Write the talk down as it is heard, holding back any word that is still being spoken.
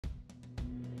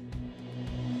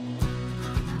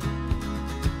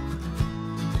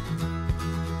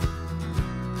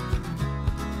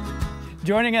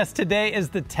Joining us today is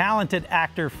the talented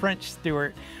actor French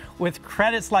Stewart. With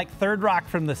credits like Third Rock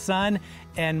from the Sun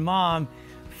and Mom,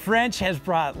 French has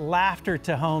brought laughter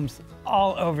to homes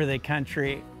all over the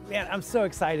country. Man, I'm so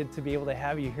excited to be able to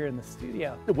have you here in the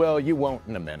studio. Well, you won't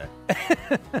in a minute.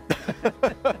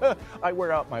 I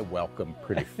wear out my welcome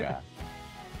pretty fast.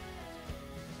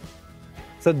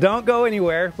 So don't go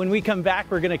anywhere. When we come back,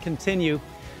 we're going to continue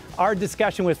our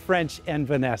discussion with French and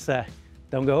Vanessa.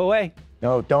 Don't go away.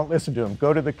 No, don't listen to him.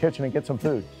 Go to the kitchen and get some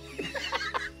food.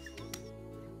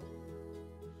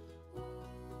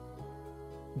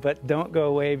 But don't go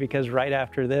away, because right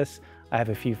after this, I have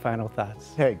a few final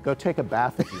thoughts. Hey, go take a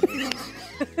bath if you need.